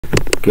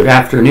Good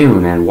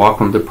afternoon and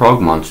welcome to Prog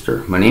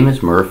Monster. My name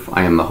is Murph.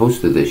 I am the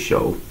host of this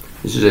show.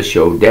 This is a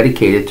show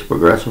dedicated to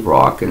progressive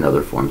rock and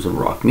other forms of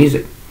rock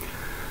music.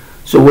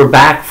 So we're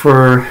back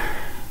for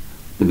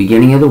the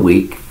beginning of the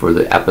week for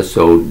the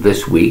episode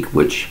this week,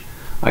 which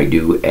I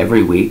do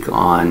every week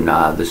on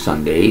the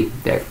Sunday,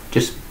 that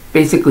just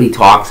basically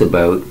talks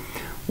about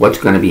what's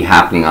going to be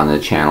happening on the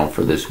channel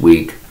for this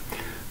week,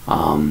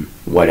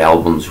 what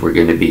albums we're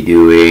going to be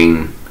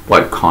doing,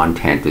 what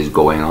content is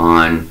going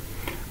on,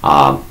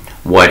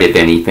 what, if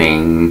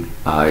anything,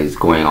 is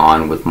going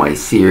on with my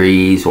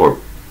series or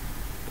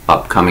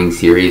upcoming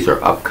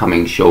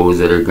shows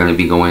that are going to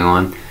be going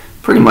on.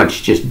 Pretty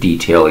much just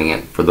detailing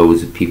it for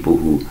those people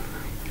who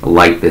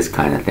like this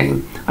kind of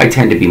thing. I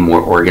tend to be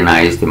more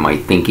organized in my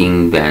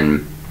thinking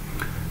than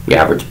the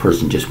average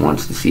person just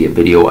wants to see a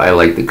video. I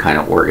like to kind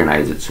of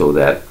organize it so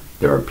that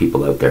there are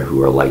people out there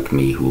who are like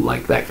me who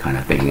like that kind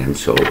of thing, and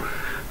so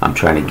I'm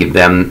trying to give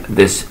them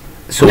this.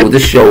 So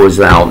this show is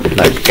now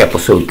like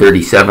episode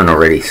 37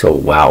 already, so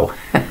wow.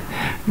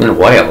 It's been a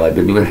while. I've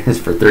been doing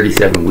this for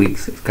 37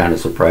 weeks. It kind of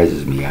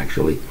surprises me,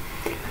 actually.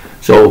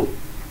 So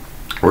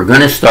we're going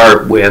to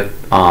start with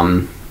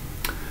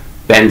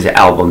Ben's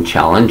album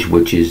challenge,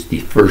 which is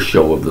the first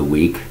show of the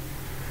week,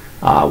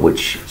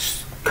 which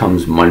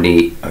comes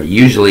Monday, or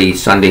usually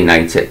Sunday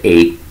nights at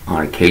 8.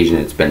 On occasion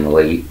it's been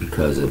late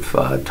because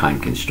of time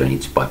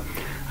constraints, but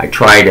I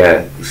try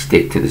to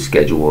stick to the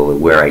schedule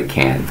where I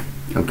can.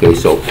 Okay,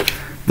 so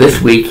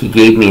this week he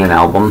gave me an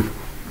album.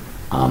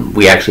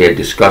 We actually had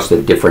discussed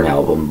a different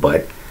album,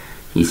 but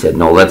he said,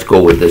 no, let's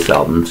go with this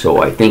album.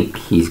 So I think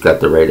he's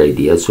got the right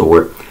idea. So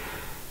we're,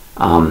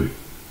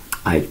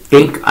 I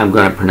think I'm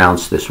going to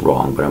pronounce this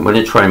wrong, but I'm going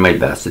to try my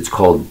best. It's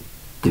called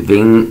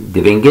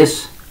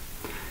Divingus,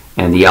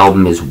 and the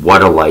album is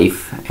What a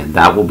Life, and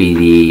that will be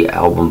the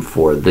album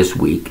for this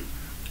week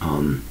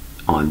on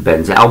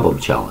Ben's album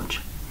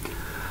challenge.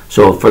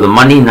 So for the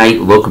Monday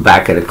night look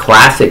back at a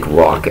classic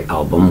rock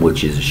album,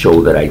 which is a show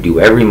that I do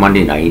every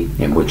Monday night,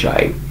 in which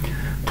I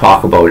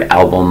talk about an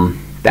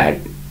album that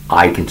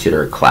I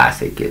consider a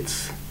classic.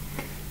 It's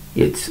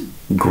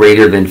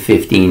greater than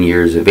 15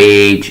 years of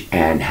age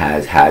and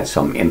has had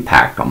some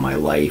impact on my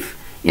life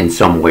in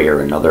some way or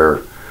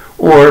another,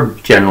 or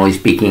generally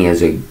speaking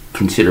is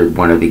considered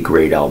one of the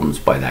great albums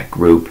by that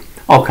group.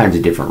 All kinds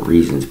of different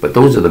reasons, but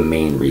those are the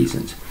main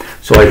reasons.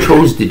 So I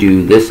chose to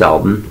do this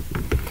album,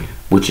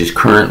 which is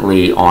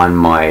currently on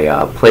my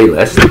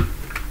playlist.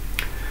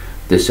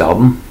 This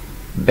album,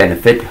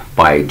 Benefit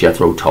by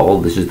Jethro Tull.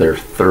 This is their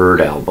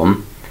third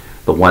album,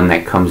 the one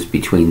that comes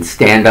between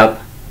Stand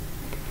Up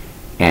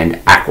and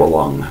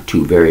Aqualung,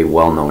 two very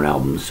well-known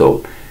albums.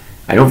 So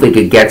I don't think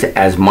it gets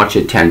as much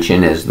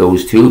attention as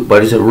those two,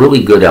 but it's a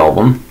really good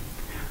album.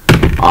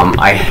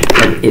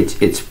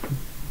 It's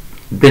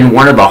been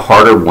one of the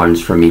harder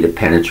ones for me to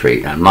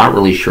penetrate. I'm not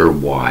really sure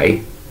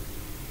why.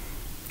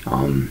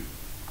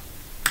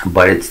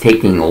 But it's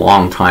taking a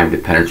long time to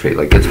penetrate.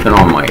 Like, it's been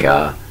on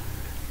my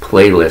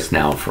playlist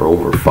now for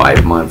over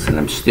 5 months, and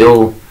I'm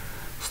still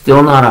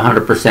not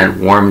 100%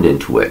 warmed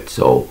into it.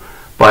 So,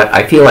 but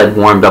I feel I've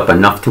warmed up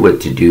enough to it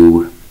to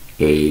do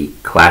a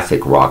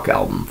classic rock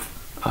album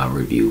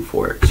review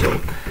for it.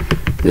 So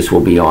this will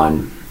be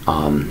on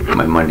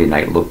my Monday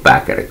night look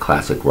back at a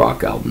classic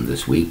rock album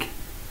this week,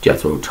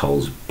 Jethro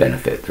Tull's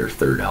Benefit, their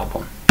third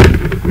album.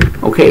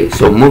 Okay,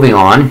 so moving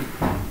on.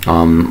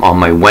 On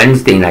my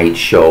Wednesday night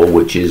show,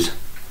 which is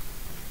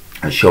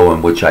a show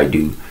in which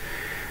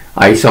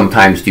I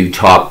sometimes do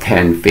top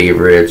 10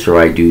 favorites, or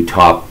I do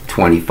top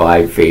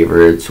 25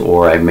 favorites,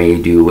 or I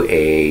may do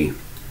a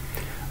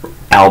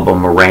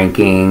album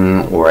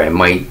ranking, or I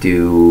might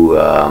do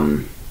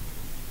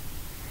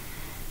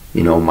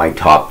my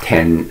top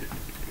 10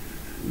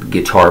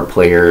 guitar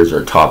players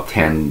or top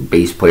 10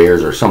 bass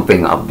players or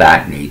something of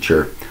that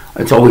nature.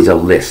 It's always a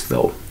list,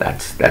 though.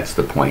 That's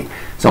the point.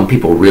 Some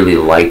people really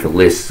like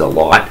lists a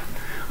lot.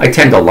 I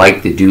tend to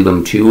like to do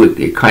them too.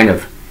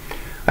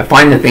 I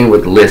find the thing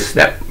with lists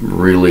that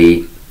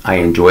really I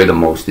enjoy the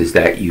most is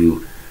that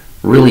you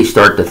really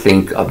start to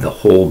think of the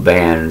whole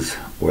bands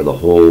or the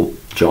whole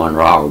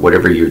genre or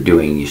whatever you're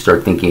doing. You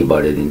start thinking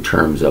about it in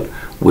terms of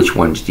which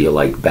ones do you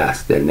like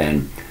best, and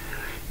then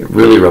it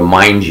really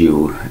reminds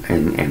you,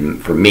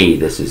 and for me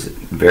this is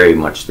very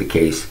much the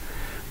case,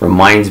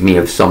 reminds me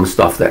of some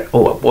stuff that,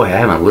 oh boy, I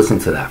haven't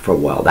listened to that for a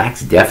while.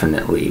 That's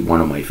definitely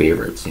one of my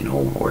favorites,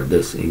 or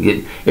this.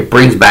 It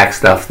brings back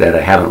stuff that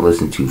I haven't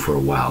listened to for a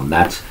while, and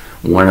that's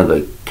one of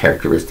the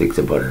characteristics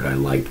about it I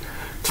like.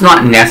 It's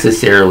not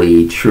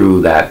necessarily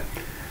true that,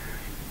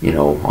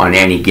 on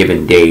any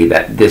given day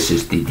that this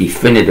is the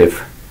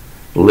definitive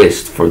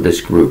list for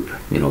this group.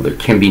 There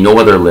can be no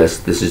other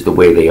list. This is the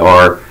way they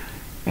are,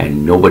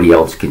 and nobody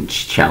else can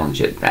challenge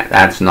it.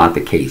 That's not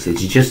the case.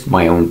 It's just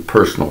my own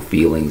personal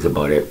feelings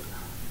about it,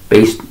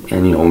 based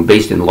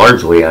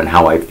largely on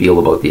how I feel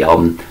about the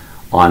album,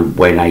 on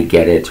when I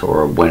get it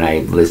or when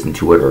I listen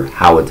to it, or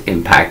how it's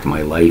impacted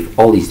my life,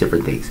 all these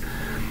different things.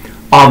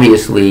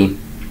 Obviously,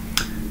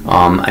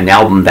 an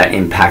album that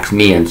impacts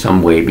me in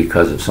some way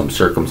because of some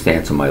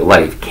circumstance in my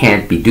life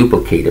can't be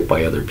duplicated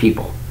by other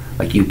people.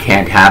 Like, you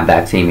can't have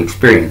that same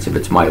experience if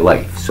it's my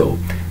life. So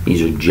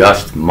these are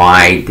just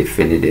my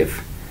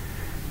definitive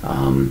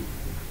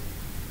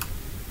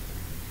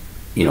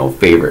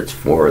favorites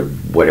for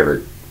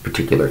whatever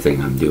particular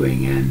thing I'm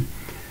doing.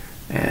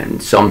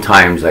 And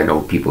sometimes I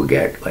know people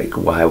get like,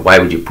 why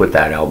would you put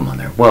that album on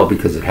there? Well,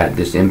 because it had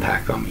this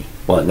impact on me.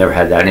 Well, it never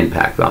had that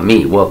impact on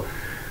me. Well,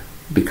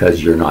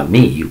 because you're not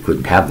me, you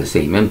couldn't have the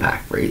same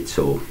impact, right?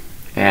 So,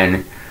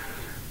 and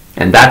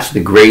that's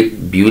the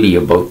great beauty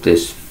about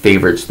this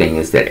favorites thing,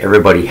 is that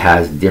everybody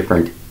has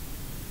different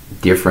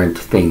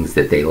things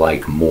that they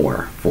like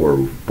more for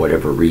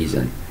whatever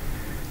reason.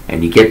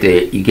 And you get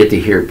to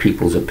hear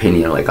people's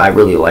opinion. Like, I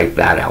really like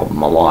that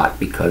album a lot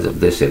because of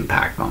this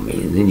impact on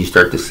me. And then you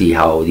start to see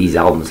how these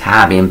albums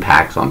have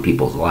impacts on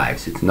people's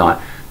lives.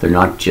 They're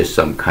not just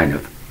some kind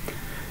of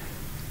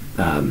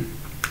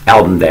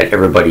album that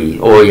everybody,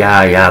 oh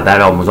yeah,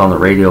 that album was on the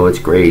radio, it's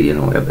great,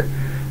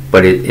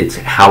 but it's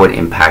how it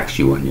impacts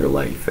you on your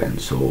life. And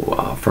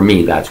so for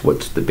me, that's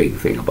what's the big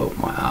thing about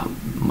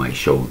my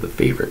show, The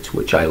Favorites,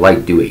 which I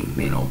like doing.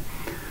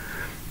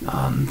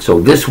 So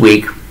this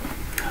week,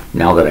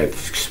 now that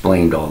I've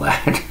explained all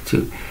that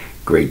to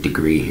a great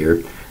degree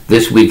here,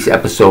 this week's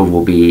episode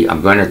will be,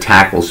 I'm going to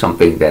tackle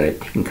something that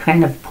I've been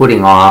kind of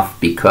putting off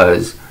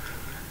because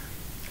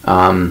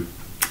I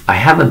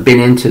haven't been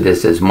into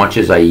this as much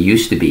as I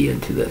used to be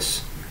into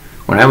this.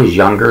 When I was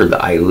younger,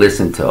 I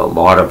listened to a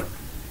lot of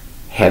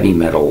heavy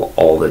metal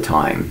all the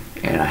time,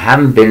 and I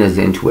haven't been as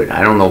into it.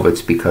 I don't know if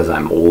it's because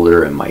I'm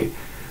older and my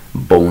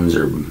bones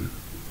are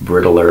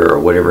brittler or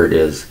whatever it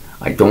is.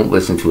 I don't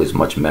listen to as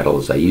much metal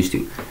as I used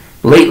to.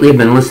 Lately, I've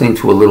been listening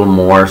to a little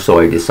more, so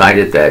I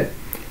decided that,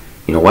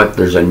 you know what,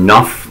 there's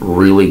enough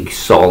really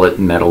solid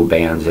metal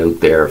bands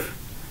out there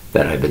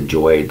that I've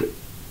enjoyed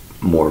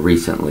more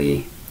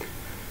recently.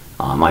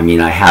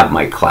 I have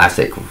my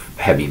classic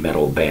heavy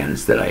metal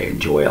bands that I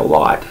enjoy a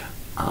lot,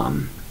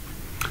 and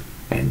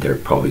they're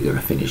probably going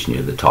to finish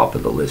near the top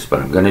of the list, but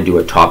I'm going to do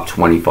a top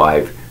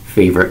 25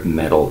 favorite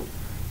metal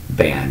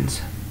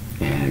bands.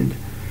 And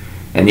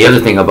the other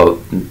thing about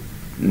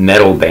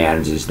metal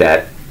bands is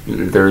that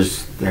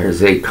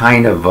there's a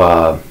kind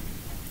of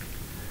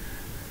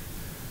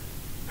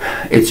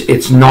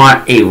it's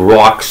not a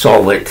rock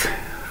solid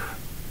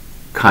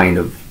kind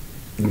of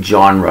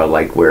genre,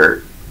 like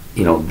where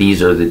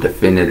these are the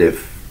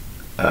definitive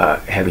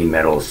heavy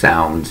metal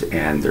sounds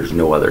and there's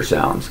no other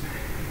sounds.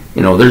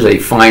 There's a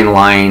fine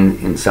line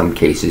in some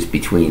cases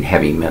between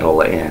heavy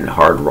metal and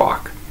hard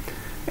rock.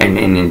 And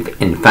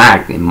in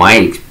fact, in my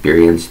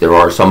experience, there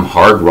are some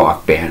hard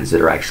rock bands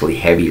that are actually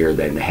heavier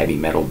than the heavy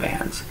metal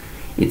bands.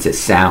 It's a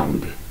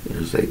sound.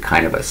 There's a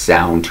kind of a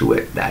sound to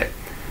it that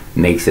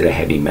makes it a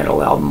heavy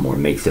metal album or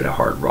makes it a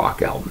hard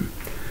rock album.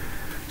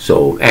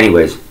 So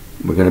anyways,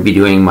 we're going to be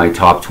doing my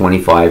top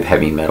 25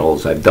 heavy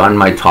metals. I've done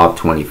my top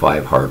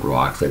 25 hard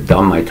rocks. I've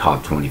done my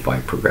top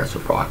 25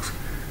 progressive rocks.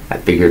 I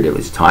figured it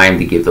was time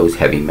to give those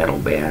heavy metal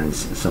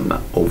bands some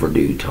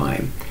overdue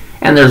time.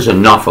 And there's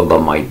enough of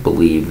them, I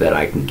believe, that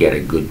I can get a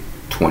good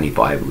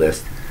 25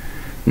 list.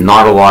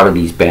 Not a lot of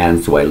these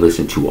bands do I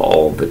listen to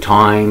all the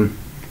time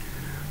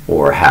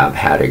or have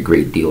had a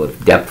great deal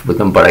of depth with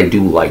them, but I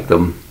do like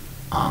them.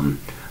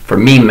 For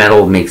me,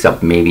 metal makes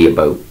up maybe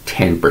about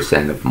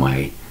 10% of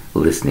my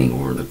listening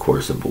over the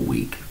course of a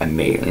week.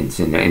 It's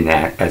in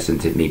that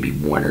essence, it may be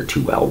one or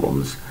two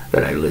albums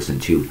that I listen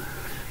to.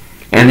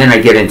 And then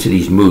I get into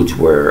these moods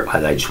where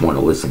I just want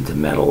to listen to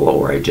metal,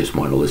 or I just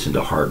want to listen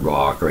to hard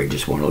rock, or I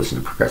just want to listen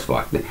to progressive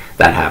rock.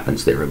 That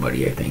happens to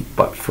everybody, I think.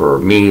 But for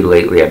me,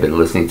 lately, I've been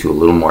listening to a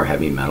little more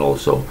heavy metal,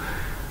 so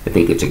I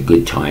think it's a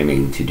good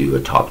timing to do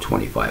a top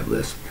 25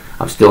 list.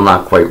 I'm still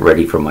not quite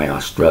ready for my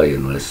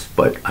Australian list,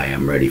 but I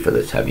am ready for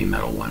this heavy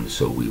metal one,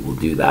 so we will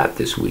do that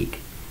this week.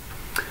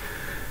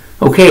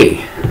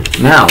 Okay,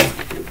 now,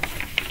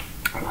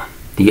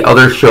 the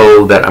other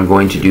show that I'm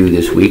going to do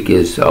this week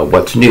is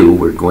What's New.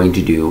 We're going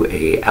to do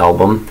a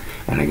album,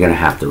 and I'm going to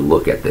have to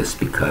look at this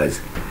because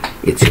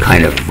it's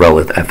kind of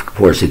relative. Of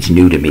course, it's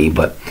new to me,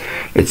 but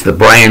it's the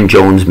Brian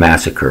Jones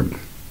Massacre,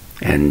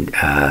 and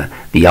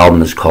the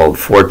album is called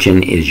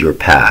Fortune Is Your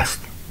Past,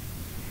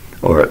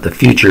 or The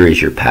Future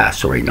Is Your Past.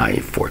 Sorry, not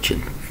your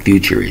fortune.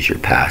 Future Is Your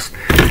Past.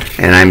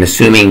 And I'm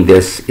assuming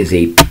this is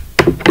a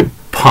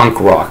punk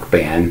rock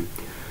band.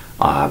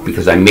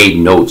 Because I made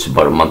notes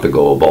about a month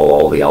ago about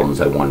all the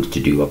albums I wanted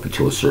to do up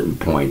until a certain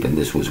point, and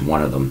this was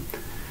one of them.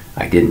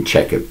 I didn't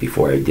check it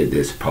before I did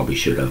this. Probably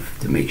should have,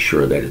 to make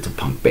sure that it's a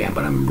punk band,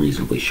 but I'm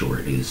reasonably sure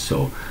it is.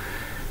 So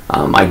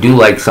I do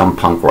like some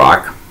punk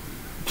rock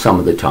some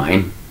of the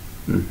time.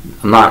 I'm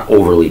not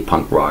overly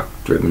punk rock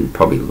driven,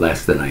 probably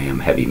less than I am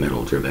heavy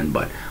metal driven,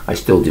 but I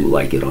still do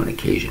like it on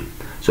occasion.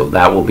 So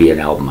that will be an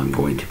album I'm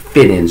going to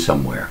fit in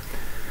somewhere.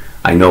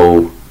 I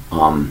know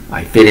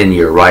I fit in the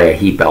Uriah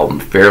Heep album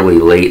fairly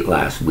late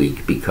last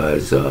week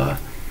because of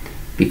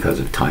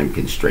time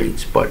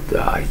constraints, but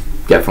I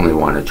definitely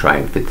want to try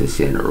and fit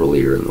this in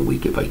earlier in the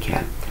week if I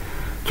can.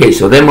 Okay,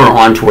 so then we're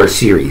on to our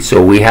series.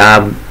 So we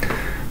have,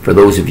 for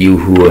those of you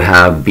who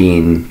have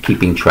been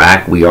keeping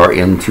track, we are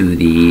into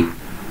the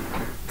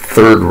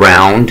third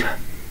round,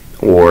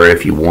 or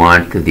if you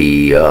want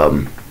the,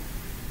 I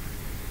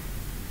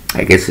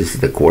guess this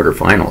is the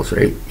quarterfinals,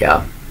 right?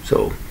 Yeah,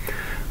 so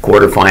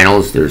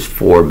quarterfinals, there's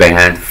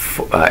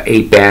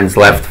 8 bands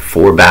left,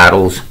 4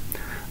 battles.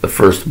 The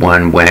first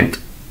one went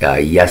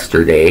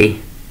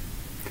yesterday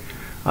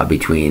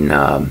between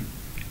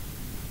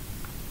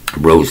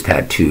Rose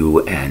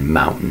Tattoo and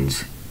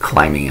Mountains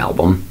Climbing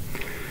Album.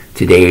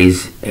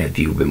 Today's, if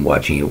you've been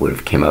watching, it would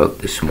have come out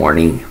this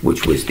morning,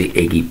 which was the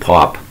Iggy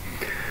Pop,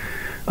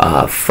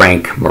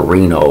 Frank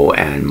Marino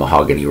and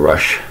Mahogany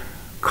Rush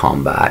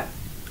Combat.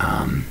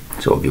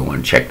 So if you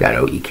want to check that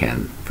out, you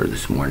can for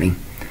this morning.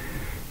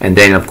 And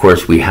then, of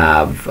course, we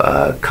have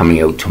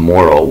coming out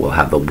tomorrow, we'll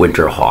have the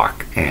Winter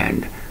Hawk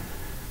and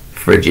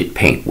Frigid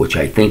Pink, which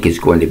I think is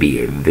going to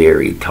be a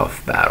very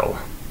tough battle.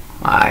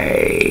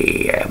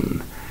 I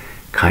am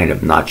kind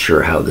of not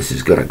sure how this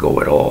is going to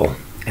go at all.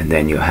 And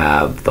then you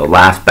have the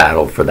last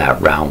battle for that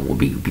round will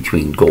be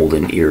between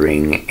Golden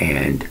Earring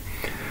and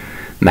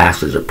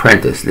Master's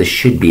Apprentice. This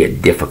should be a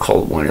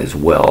difficult one as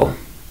well.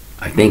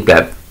 I think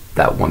that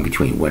one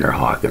between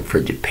Winterhawk and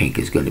Frigid Pink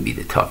is going to be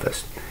the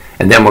toughest.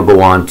 And then we'll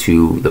go on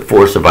to the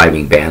 4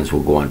 surviving bands.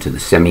 We'll go on to the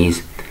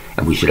semis,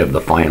 and we should have the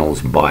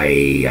finals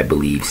by, I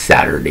believe,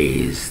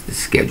 Saturday is the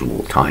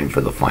scheduled time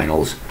for the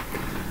finals.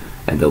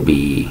 And they'll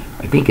be,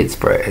 I think it's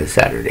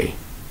Saturday.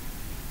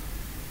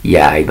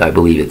 Yeah, I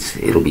believe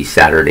it'll be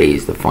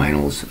Saturdays, the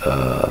finals.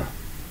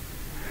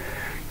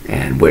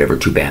 And whatever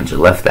 2 bands are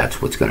left,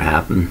 that's what's going to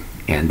happen.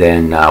 And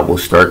then we'll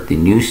start the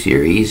new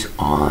series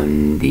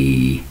on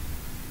the...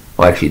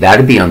 Well, actually,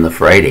 that'd be on the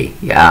Friday.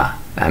 Yeah,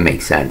 that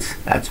makes sense.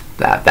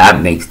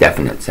 That makes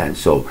definite sense.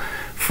 So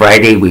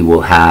Friday we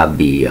will have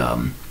the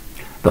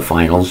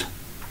finals,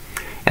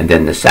 and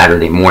then the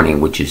Saturday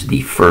morning, which is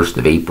the 1st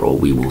of April,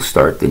 we will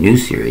start the new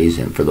series.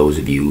 And for those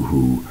of you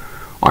who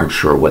aren't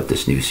sure what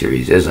this new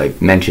series is, I've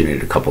mentioned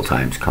it a couple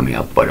times coming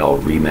up, but I'll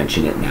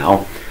re-mention it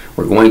now.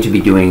 We're going to be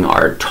doing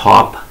our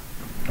top,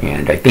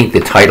 and I think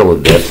the title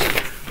of this,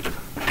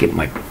 get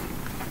my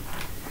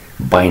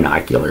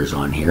binoculars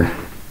on here,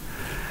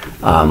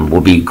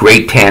 will be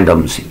Great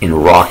Tandems in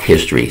Rock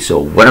History. So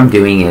what I'm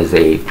doing is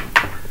a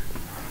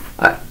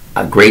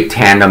great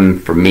tandem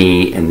for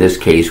me in this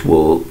case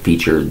will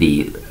feature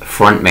the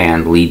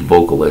frontman lead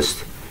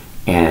vocalist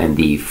and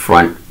the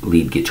front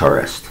lead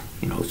guitarist.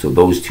 You know, so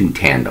those 2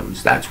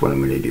 tandems, that's what I'm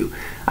going to do.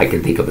 I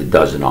can think of a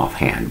dozen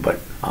offhand, but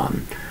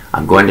I'm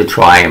going to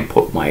try and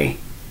put my,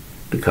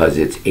 because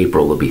it's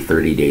April, it'll be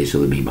 30 days, so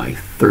it'll be my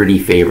 30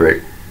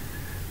 favorite,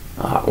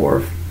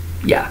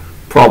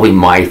 probably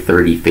my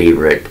 30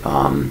 favorite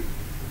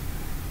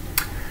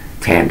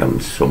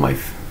tandems. So my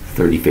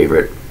 30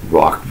 favorite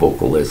rock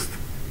vocalist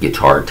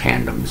guitar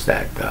tandems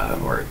that,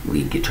 or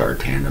lead guitar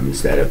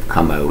tandems that have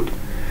come out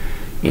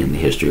in the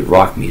history of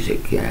rock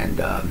music. And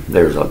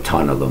there's a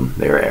ton of them.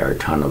 There are a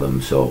ton of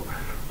them. So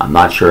I'm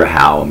not sure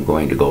how I'm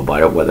going to go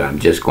about it, whether I'm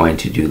just going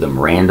to do them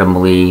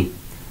randomly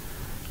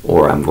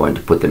or I'm going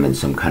to put them in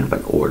some kind of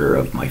an order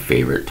of my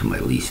favorite to my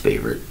least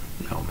favorite.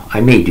 You know,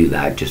 I may do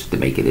that just to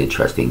make it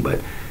interesting,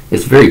 but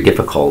it's very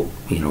difficult.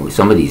 You know,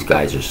 some of these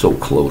guys are so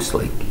close.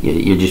 Like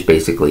you're just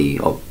basically,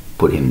 oh,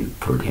 put him,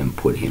 and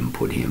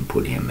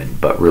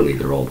but really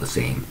they're all the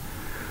same.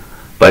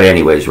 But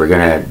anyways, we're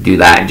gonna do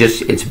that.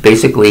 It's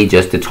basically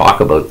just to talk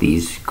about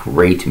these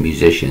great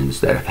musicians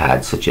that have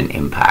had such an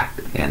impact,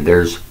 and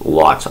there's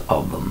lots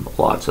of them.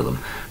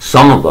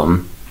 Some of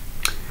them,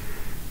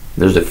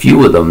 there's a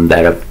few of them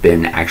that have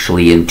been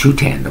actually in 2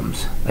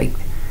 tandems. Like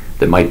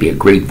there might be a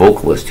great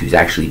vocalist who's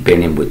actually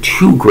been in with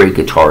 2 great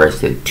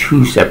guitarists in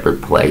 2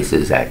 separate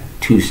places at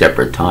 2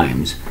 separate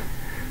times,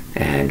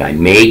 and I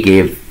may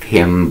give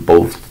him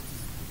both.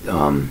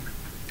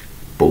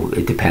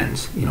 It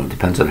depends. You know, it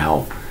depends on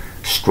how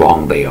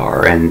strong they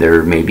are, and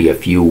there may be a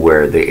few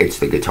where it's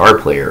the guitar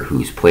player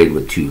who's played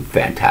with 2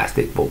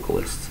 fantastic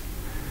vocalists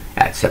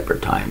at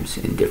separate times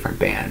in different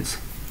bands.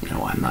 You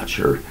know, I'm not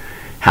sure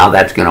how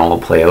that's going to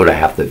all play out. I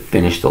have to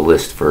finish the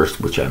list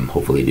first, which I'm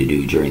hopefully to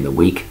do during the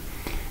week,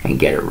 and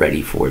get it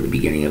ready for the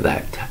beginning of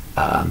that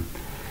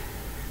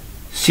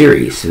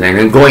series. And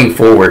then going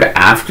forward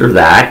after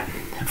that,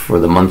 for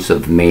the months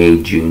of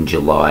May, June,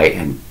 July,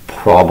 and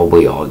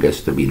probably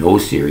August, there'll be no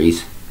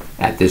series.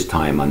 At this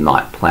time, I'm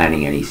not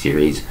planning any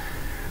series.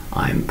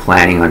 I'm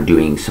planning on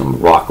doing some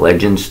rock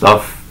legend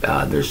stuff.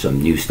 There's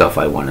some new stuff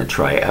I want to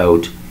try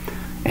out.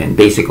 And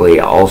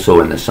basically,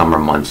 also in the summer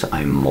months,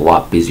 I'm a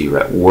lot busier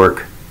at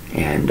work.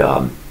 And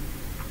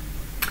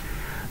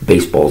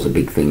baseball's a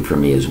big thing for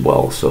me as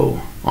well.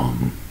 So,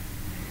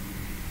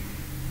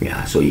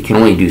 yeah, so you can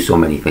only do so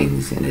many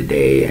things in a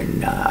day.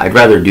 And I'd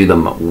rather do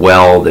them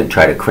well than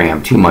try to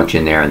cram too much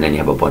in there. And then you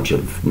have a bunch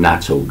of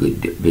not so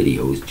good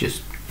videos.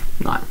 Just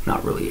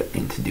not really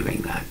into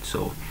doing that.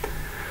 So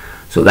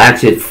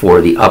that's it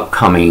for the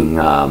upcoming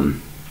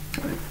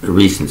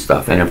recent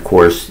stuff. And of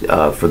course,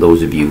 for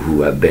those of you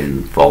who have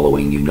been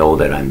following, you know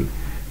that I'm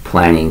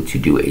planning to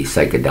do a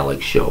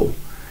psychedelic show,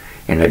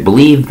 And I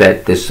believe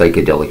that this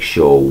psychedelic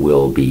show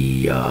will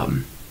be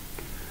on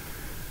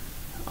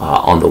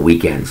the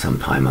weekend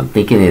sometime. I'm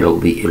thinking it'll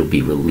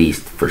be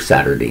released for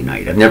Saturday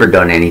night. I've never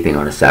done anything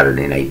on a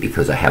Saturday night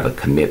because I have a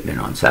commitment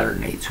on Saturday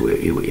night. So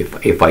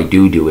if I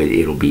do it,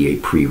 it'll be a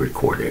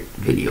pre-recorded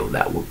video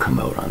that will come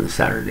out on the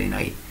Saturday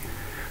night.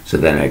 So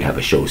then I'd have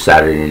a show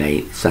Saturday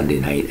night, Sunday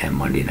night, and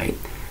Monday night.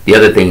 The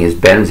other thing is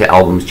Ben's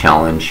Albums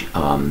Challenge.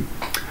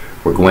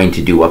 We're going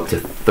to do up to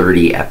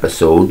 30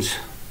 episodes.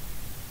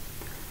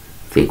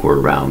 I think we're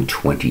around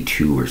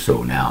 22 or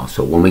so now.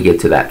 So when we get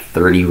to that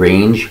 30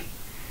 range,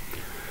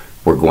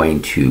 we're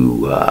going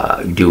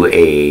to do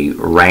a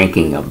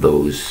ranking of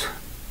those,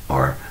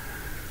 or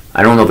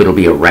I don't know if it'll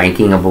be a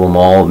ranking of them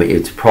all, but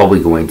it's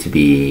probably going to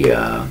be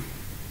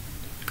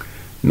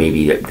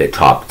maybe the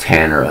top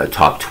 10 or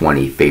top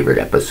 20 favorite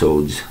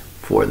episodes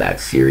for that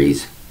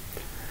series.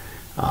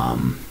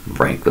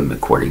 Rank them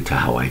according to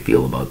how I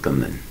feel about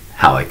them and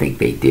how I think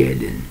they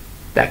did and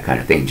that kind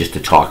of thing, just to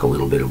talk a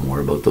little bit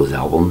more about those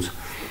albums.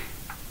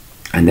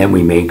 And then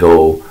we may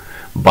go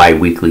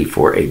bi-weekly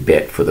for a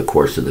bit for the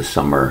course of the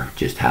summer,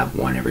 just have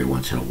one every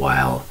once in a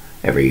while,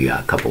 every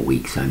couple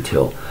weeks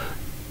until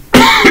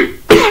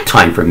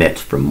time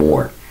permits for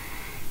more.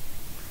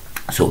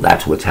 So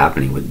that's what's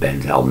happening with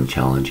Ben's Album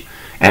Challenge.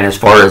 And as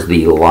far as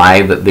the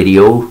live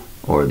video,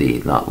 or the,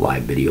 not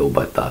live video,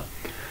 but the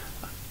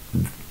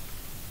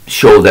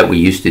show that we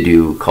used to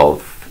do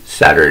called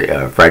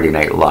Friday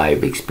Night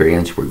Live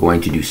Experience, we're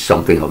going to do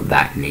something of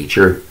that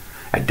nature.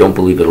 I don't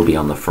believe it'll be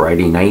on the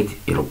Friday night.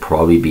 It'll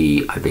probably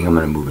be, I think I'm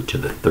going to move it to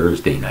the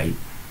Thursday night.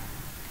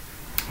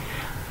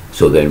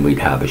 So then we'd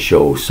have a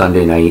show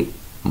Sunday night,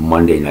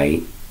 Monday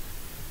night,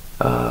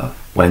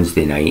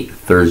 Wednesday night,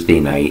 Thursday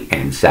night,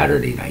 and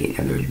Saturday night.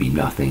 And there'd be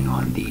nothing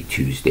on the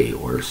Tuesday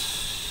or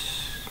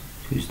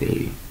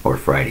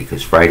Friday,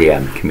 because Friday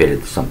I'm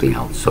committed to something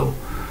else. So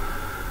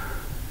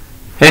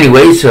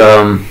anyways,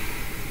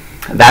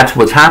 that's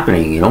what's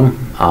happening, you know.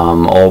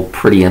 All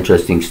pretty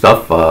interesting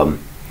stuff.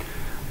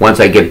 Once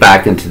I get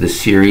back into the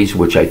series,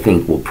 which I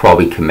think will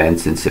probably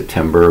commence in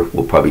September,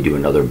 we'll probably do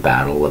another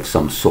battle of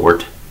some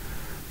sort.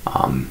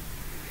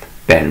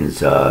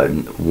 Ben's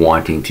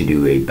wanting to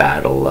do a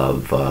battle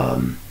of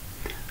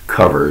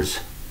covers,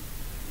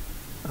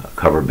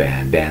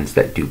 bands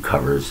that do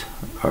covers,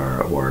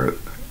 or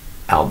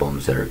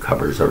albums that are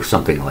covers, or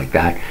something like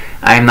that.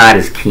 I'm not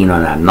as keen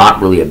on that. I'm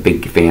not really a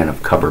big fan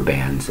of cover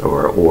bands,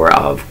 or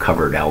of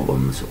covered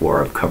albums,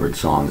 or of covered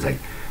songs. I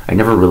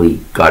never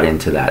really got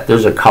into that.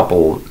 There's a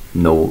couple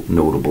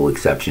notable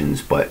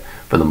exceptions, but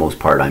for the most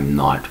part, I'm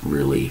not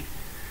really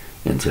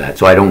into that.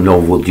 So I don't know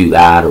if we'll do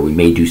that, or we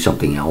may do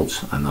something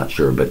else. I'm not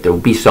sure, but there will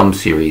be some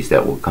series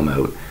that will come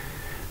out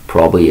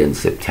probably in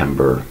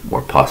September,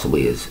 or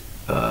possibly as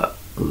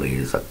late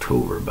as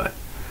October. But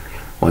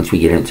once we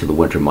get into the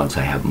winter months,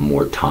 I have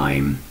more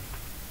time,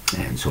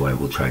 and so I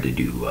will try to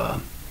do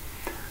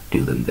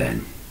them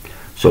then.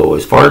 So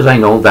as far as I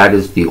know, that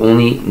is the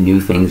only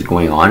new things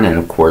going on. And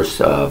of course,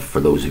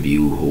 for those of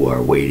you who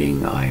are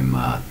waiting, I'm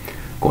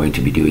going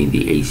to be doing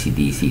the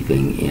AC/DC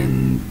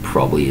thing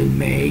probably in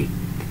May.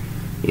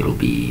 It'll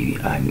be,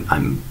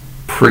 I'm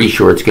pretty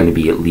sure it's going to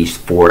be at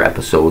least 4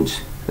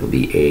 episodes. It'll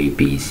be A,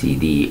 B, C,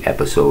 D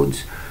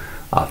episodes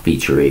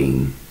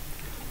featuring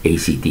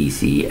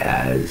AC/DC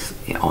as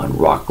on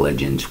Rock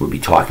Legends. We'll be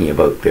talking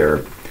about their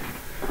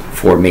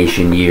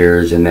formation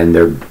years, and then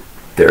their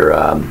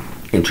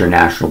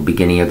international,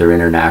 beginning of their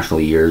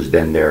international years,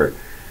 then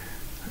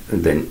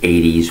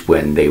 80s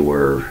when they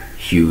were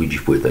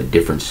huge with a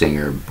different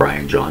singer,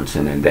 Brian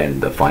Johnson, and then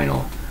the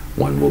final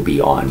one will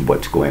be on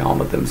what's going on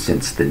with them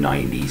since the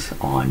 90s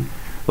on.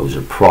 Those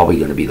are probably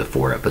going to be the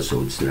 4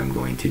 episodes that I'm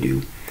going to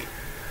do.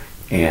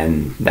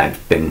 And I've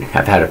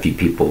had a few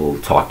people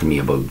talk to me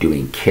about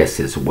doing Kiss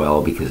as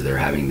well, because they're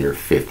having their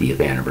 50th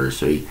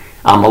anniversary.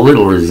 I'm a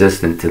little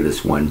resistant to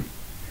this one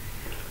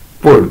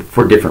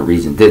for different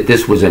reasons.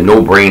 This was a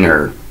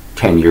no-brainer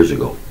 10 years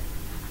ago.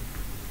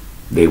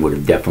 They would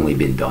have definitely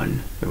been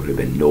done. There would have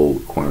been no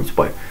quorums,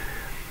 but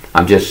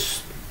I'm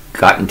just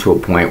gotten to a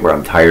point where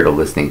I'm tired of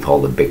listening to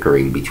all the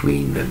bickering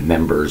between the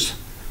members,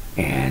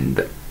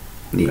 and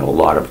you know, a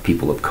lot of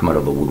people have come out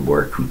of the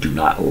woodwork who do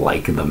not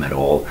like them at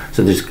all.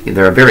 So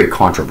they're a very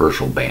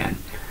controversial band.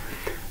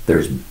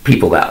 There's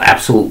people that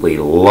absolutely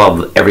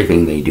love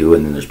everything they do,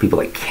 and then there's people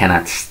that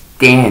cannot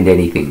stand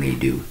anything they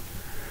do.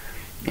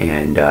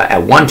 And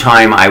at one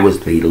time, I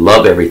was the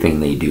love everything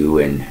they do,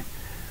 and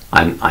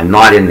I'm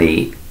not in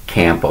the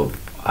camp of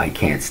I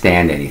can't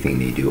stand anything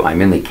they do.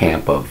 I'm in the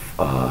camp of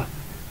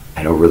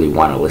I don't really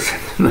want to listen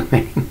to them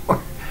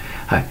anymore.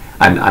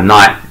 I'm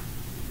not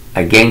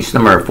against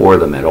them or for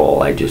them at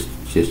all. I just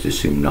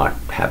assume not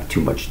have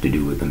too much to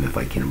do with them if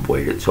I can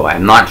avoid it. So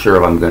I'm not sure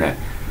if I'm going to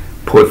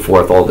put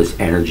forth all this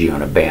energy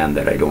on a band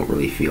that I don't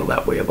really feel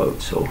that way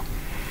about. So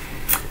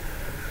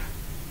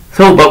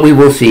but we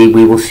will see.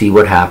 We will see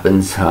what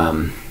happens.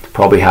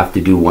 Probably have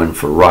to do one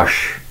for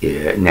Rush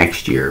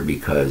next year,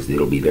 because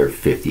it'll be their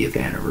 50th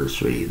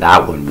anniversary.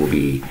 That one will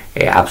be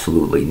a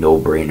absolutely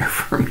no-brainer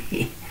for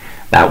me.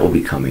 that will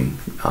be coming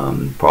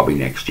probably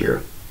next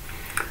year.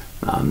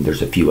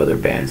 There's a few other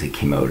bands that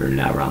came out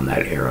around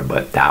that era,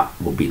 but that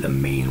will be the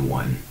main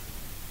one.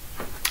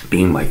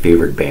 Being my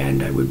favorite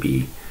band, I would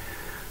be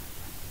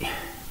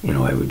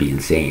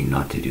insane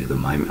not to do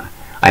them.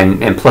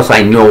 And plus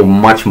I know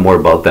much more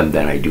about them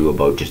than I do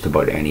about just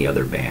about any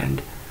other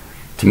band.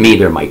 To me,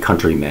 they're my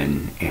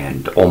countrymen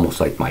and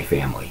almost like my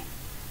family.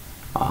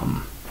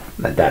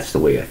 That's the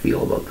way I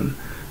feel about them.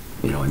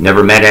 I've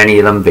never met any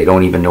of them. They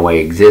don't even know I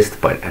exist,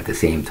 but at the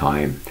same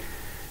time,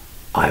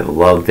 I've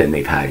loved and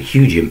they've had a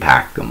huge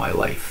impact on my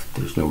life.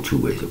 There's no two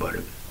ways about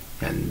it.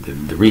 And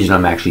the reason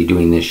I'm actually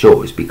doing this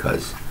show is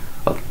because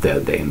of the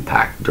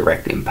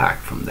direct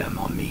impact from them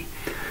on me.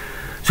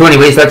 So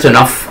anyways, that's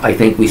enough. I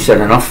think we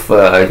said enough.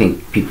 I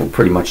think people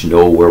pretty much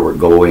know where we're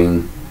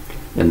going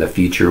in the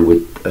future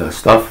with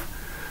stuff.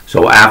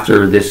 So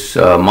after this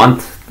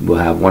month, we'll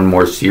have one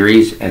more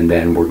series, and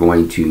then we're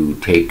going to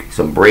take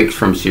some breaks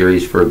from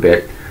series for a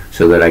bit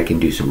so that I can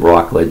do some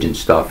Rock Legend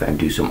stuff and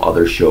do some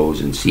other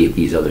shows and see if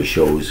these other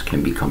shows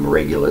can become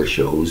regular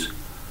shows.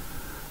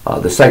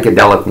 The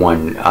psychedelic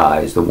one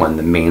is the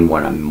main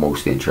one I'm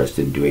most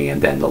interested in doing,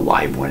 and then the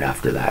live one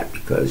after that,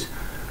 because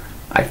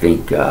I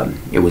think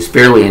it was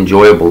fairly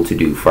enjoyable to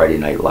do Friday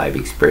Night Live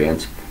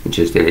Experience. It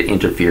just it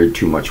interfered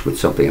too much with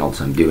something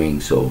else I'm doing,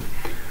 so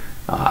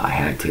I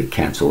had to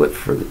cancel it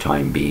for the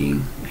time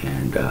being,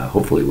 and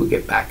hopefully we'll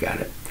get back at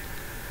it.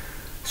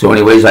 So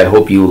anyways, I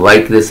hope you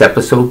like this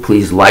episode.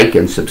 Please like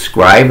and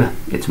subscribe.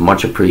 It's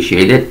much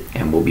appreciated,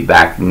 and we'll be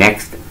back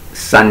next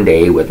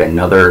Sunday with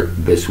another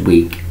This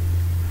Week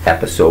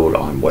episode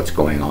on what's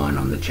going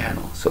on the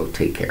channel. So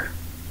take care.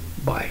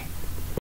 Bye.